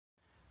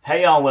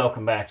Hey y'all,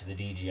 welcome back to the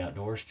DG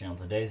Outdoors channel.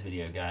 Today's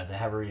video, guys, I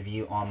have a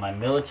review on my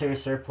military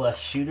surplus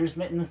shooter's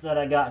mittens that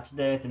I got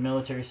today at the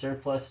military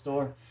surplus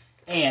store,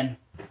 and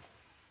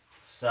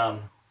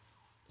some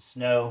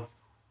snow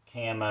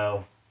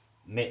camo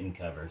mitten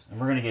covers. And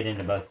we're going to get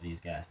into both of these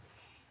guys.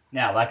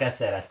 Now, like I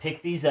said, I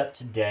picked these up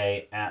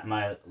today at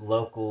my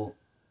local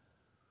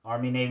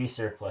Army Navy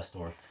surplus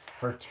store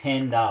for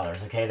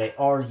 $10. Okay, they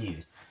are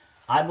used.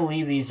 I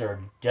believe these are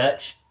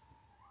Dutch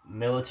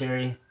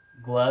military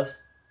gloves.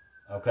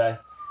 Okay,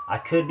 I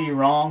could be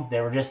wrong.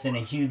 They were just in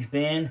a huge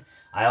bin.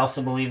 I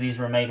also believe these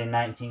were made in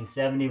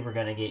 1970. We're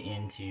going to get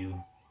into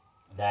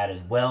that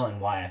as well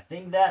and why I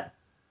think that.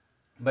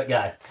 But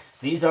guys,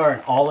 these are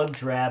an olive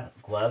drab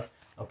glove.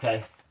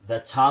 Okay, the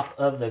top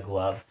of the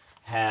glove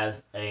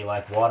has a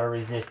like water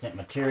resistant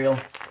material.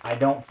 I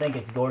don't think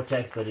it's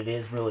Gore-Tex, but it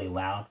is really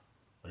loud,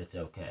 but it's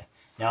okay.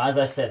 Now, as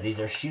I said, these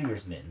are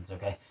shooter's mittens.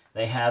 Okay,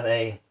 they have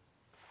a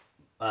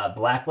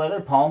black leather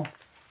palm.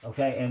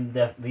 Okay, and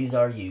these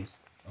are used.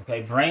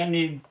 Okay, brand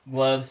new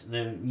gloves.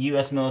 The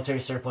U.S. military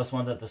surplus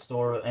ones at the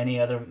store,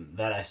 any other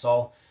that I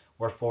saw,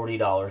 were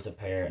 $40 a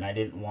pair, and I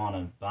didn't want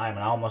to buy them.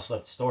 And I almost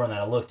left the store, and then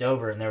I looked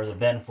over, and there was a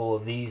bin full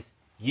of these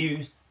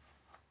used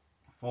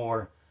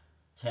for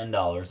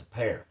 $10 a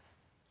pair.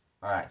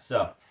 All right,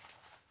 so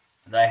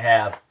they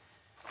have,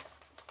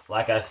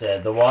 like I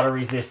said, the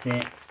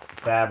water-resistant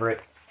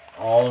fabric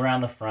all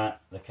around the front,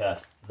 the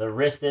cuffs. The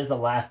wrist is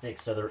elastic,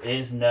 so there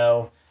is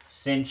no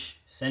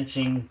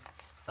cinching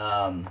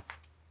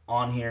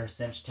on here,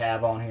 cinch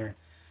tab on here.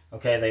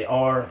 Okay, they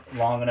are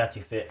long enough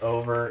to fit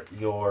over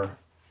your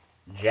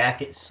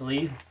jacket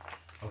sleeve.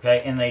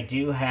 Okay, and they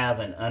do have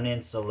an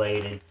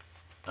uninsulated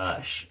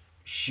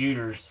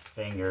shooter's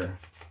finger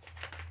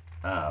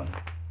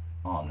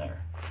on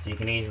there, so you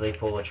can easily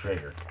pull a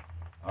trigger.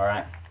 All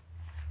right.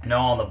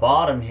 Now on the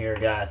bottom here,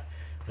 guys,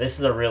 this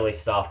is a really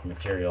soft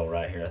material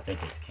right here. I think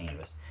it's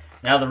canvas.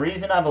 Now the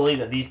reason I believe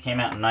that these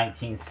came out in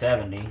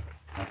 1970,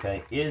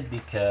 okay, is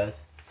because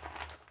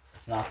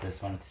it's not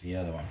this one, it's the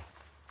other one.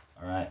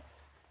 All right.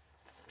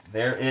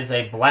 There is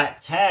a black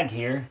tag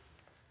here,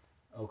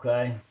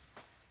 okay,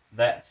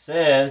 that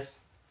says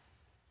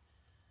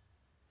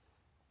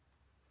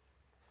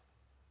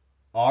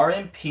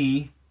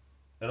R&P.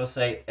 It'll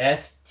say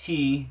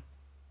ST,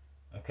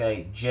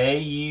 okay,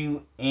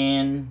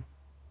 JUNIEN,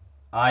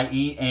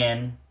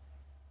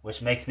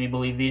 which makes me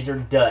believe these are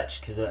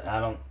Dutch because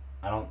I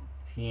don't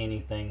see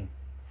anything,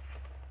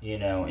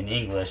 in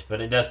English,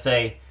 but it does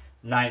say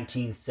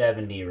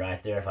 1970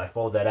 right there if I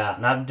fold that out.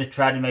 And I've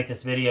tried to make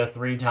this video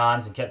 3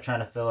 times and kept trying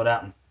to fill it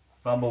out and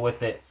fumble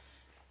with it,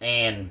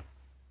 and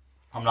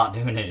I'm not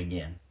doing it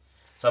again.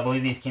 So I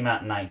believe these came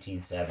out in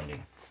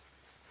 1970.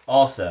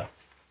 Also,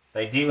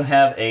 they do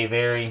have a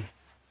very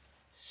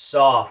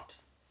soft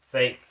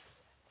fake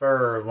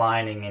fur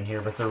lining in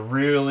here, but they're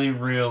really,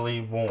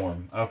 really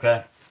warm,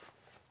 okay?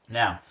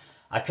 Now,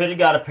 I could have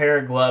got a pair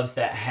of gloves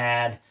that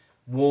had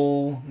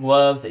wool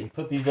gloves that you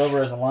put these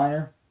over as a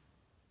liner,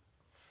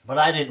 but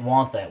I didn't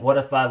want that. What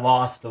if I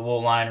lost the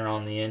wool liner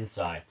on the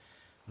inside?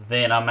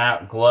 Then I'm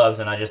out gloves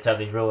and I just have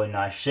these really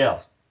nice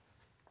shells.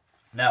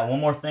 Now, one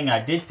more thing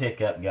I did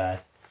pick up, guys,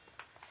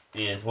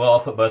 is, well, I'll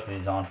put both of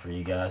these on for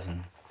you guys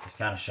and just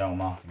kind of show them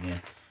off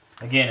again.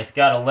 Again, it's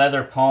got a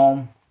leather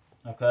palm,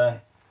 okay?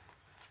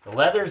 The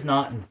leather's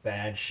not in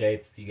bad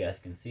shape, if you guys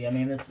can see. I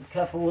mean, it's a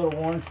couple little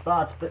worn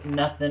spots, but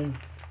nothing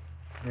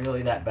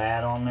really that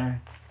bad on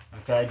there.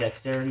 Okay,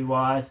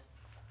 dexterity-wise,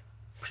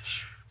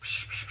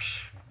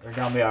 they're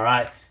going to be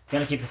alright. It's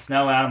going to keep the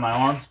snow out of my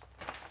arms.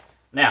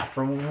 Now,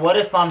 for what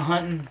if I'm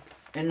hunting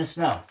in the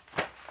snow?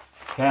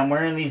 Okay, I'm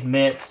wearing these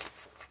mitts.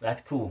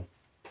 That's cool.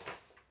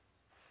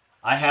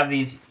 I have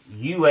these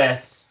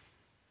U.S.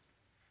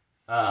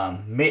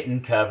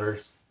 Mitten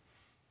covers,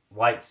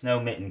 white snow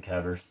mitten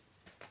covers.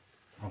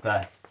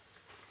 Okay,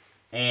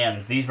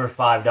 and these were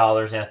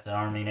 $5 at the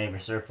Army Navy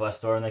surplus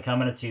store, and they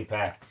come in a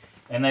 2-pack,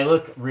 and they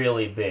look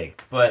really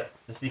big, but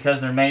it's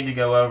because they're made to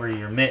go over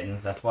your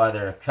mittens. That's why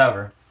they're a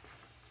cover.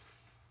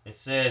 It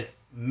says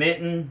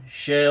mitten,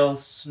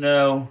 shells,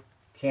 snow,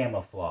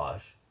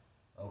 camouflage.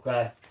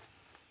 Okay.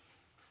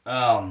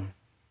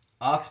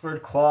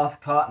 Oxford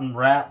cloth, cotton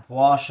wrap,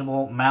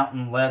 washable,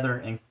 mountain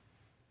leather,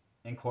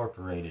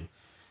 incorporated.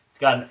 It's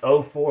got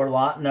an 04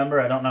 lot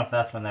number. I don't know if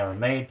that's when they were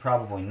made.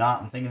 Probably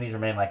not. I'm thinking these were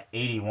made like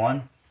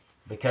 81,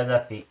 because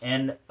at the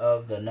end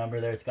of the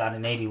number there, it's got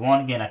an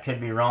 81. Again, I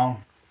could be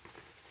wrong.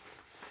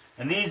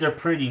 And these are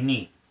pretty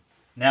neat.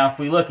 Now, if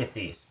we look at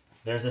these,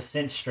 there's a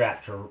cinch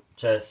strap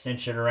to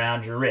cinch it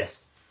around your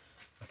wrist.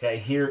 Okay,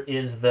 here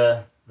is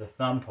the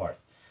thumb part.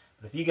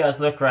 But if you guys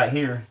look right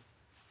here,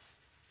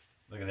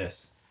 look at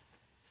this.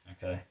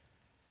 Okay.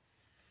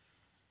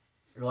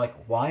 You're like,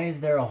 why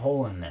is there a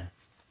hole in there?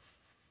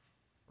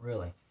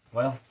 Really?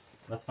 Well,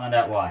 let's find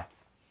out why.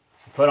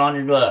 You put on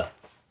your glove.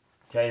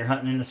 Okay, you're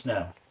hunting in the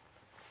snow.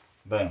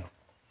 Boom.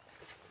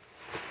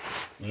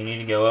 You need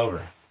to go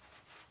over.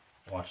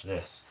 Watch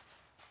this.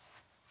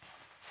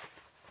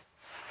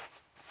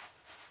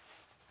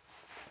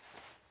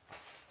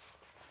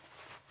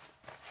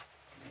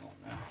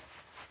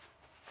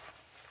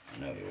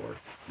 know your work.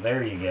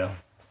 There you go.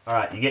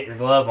 Alright, you get your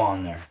glove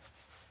on there.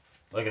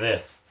 Look at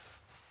this.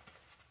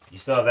 You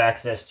still have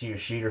access to your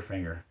shooter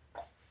finger.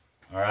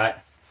 Alright?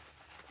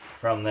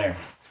 From there.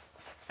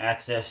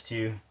 Access to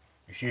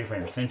your shooter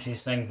finger. Cinch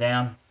these things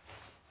down.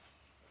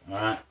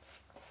 Alright?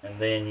 And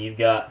then you've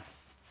got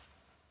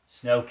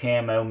snow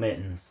camo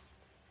mittens.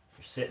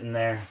 You're sitting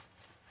there.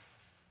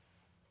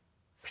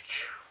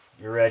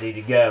 You're ready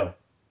to go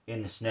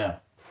in the snow.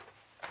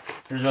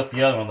 Here's what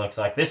the other one looks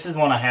like. This is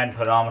one I hadn't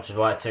put on, which is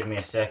why it took me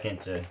a second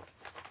to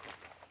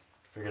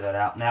figure that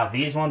out. Now,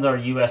 these ones are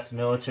U.S.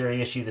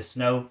 military issue. The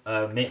snow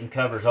mitten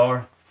covers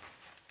are.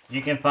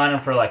 You can find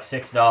them for like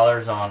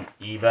 $6 on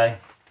eBay.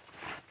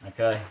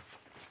 Okay.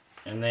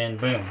 And then,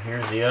 boom,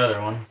 here's the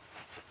other one.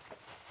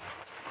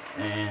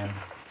 And,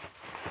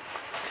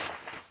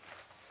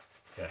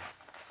 okay.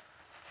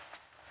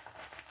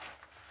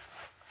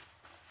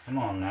 Come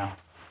on now.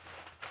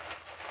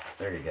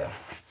 There you go.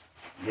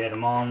 Get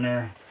them on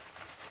there.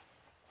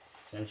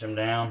 Cinch them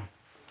down.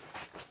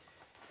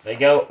 They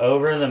go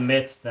over the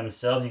mitts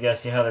themselves. You guys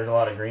see how there's a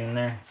lot of green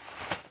there?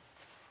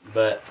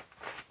 But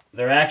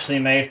they're actually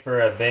made for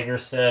a bigger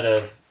set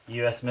of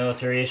U.S.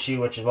 military issue,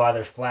 which is why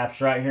there's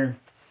flaps right here.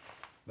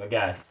 But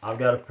guys, I've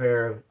got a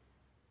pair of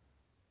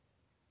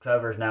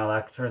covers now that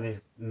I can turn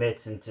these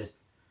mitts into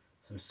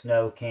some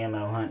snow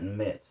camo hunting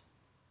mitts.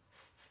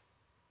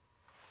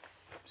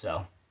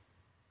 So,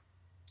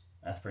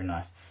 that's pretty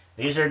nice.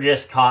 These are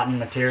just cotton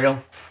material,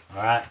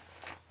 alright?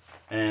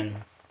 And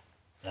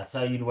that's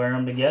how you'd wear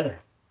them together.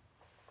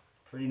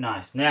 Pretty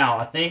nice. Now,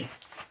 I think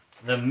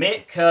the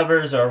mitt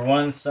covers are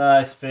one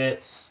size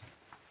fits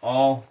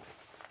all,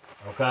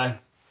 okay?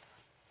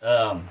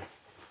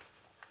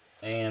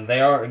 And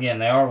they are, again,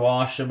 they are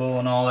washable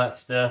and all that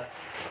stuff.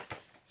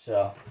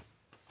 So,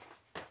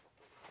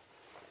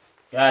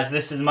 guys,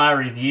 this is my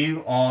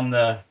review on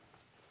the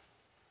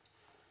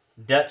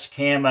Dutch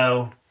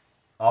Camo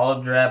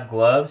olive drab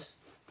gloves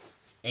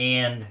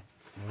and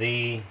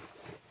the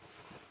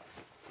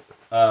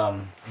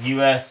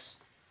U.S.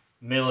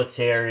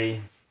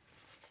 military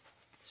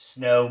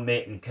snow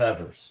mitten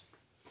covers,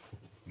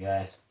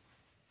 guys.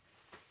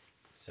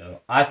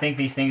 So I think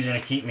these things are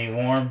going to keep me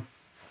warm.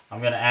 I'm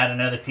going to add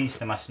another piece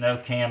to my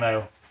snow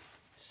camo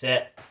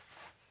set.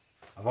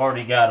 I've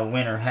already got a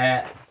winter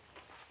hat.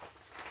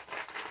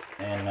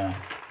 And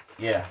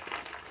yeah.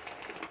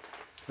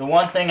 The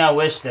one thing I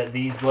wish that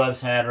these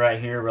gloves had right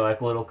here were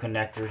like little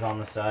connectors on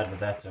the side, but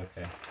that's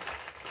okay.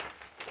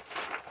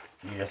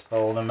 You just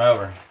fold them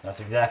over.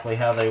 That's exactly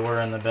how they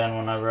were in the bin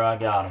whenever I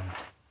got them.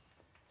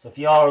 So if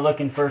y'all are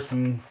looking for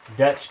some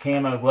Dutch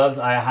camo gloves,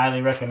 I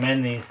highly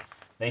recommend these.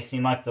 They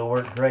seem like they'll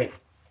work great.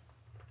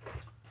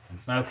 And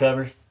snow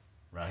covers,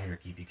 right here,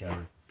 keep you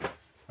covered.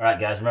 Alright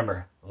guys,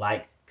 remember,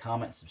 like,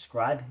 comment,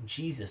 subscribe.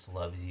 Jesus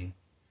loves you.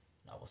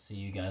 I will see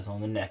you guys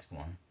on the next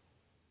one.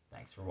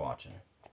 Thanks for watching.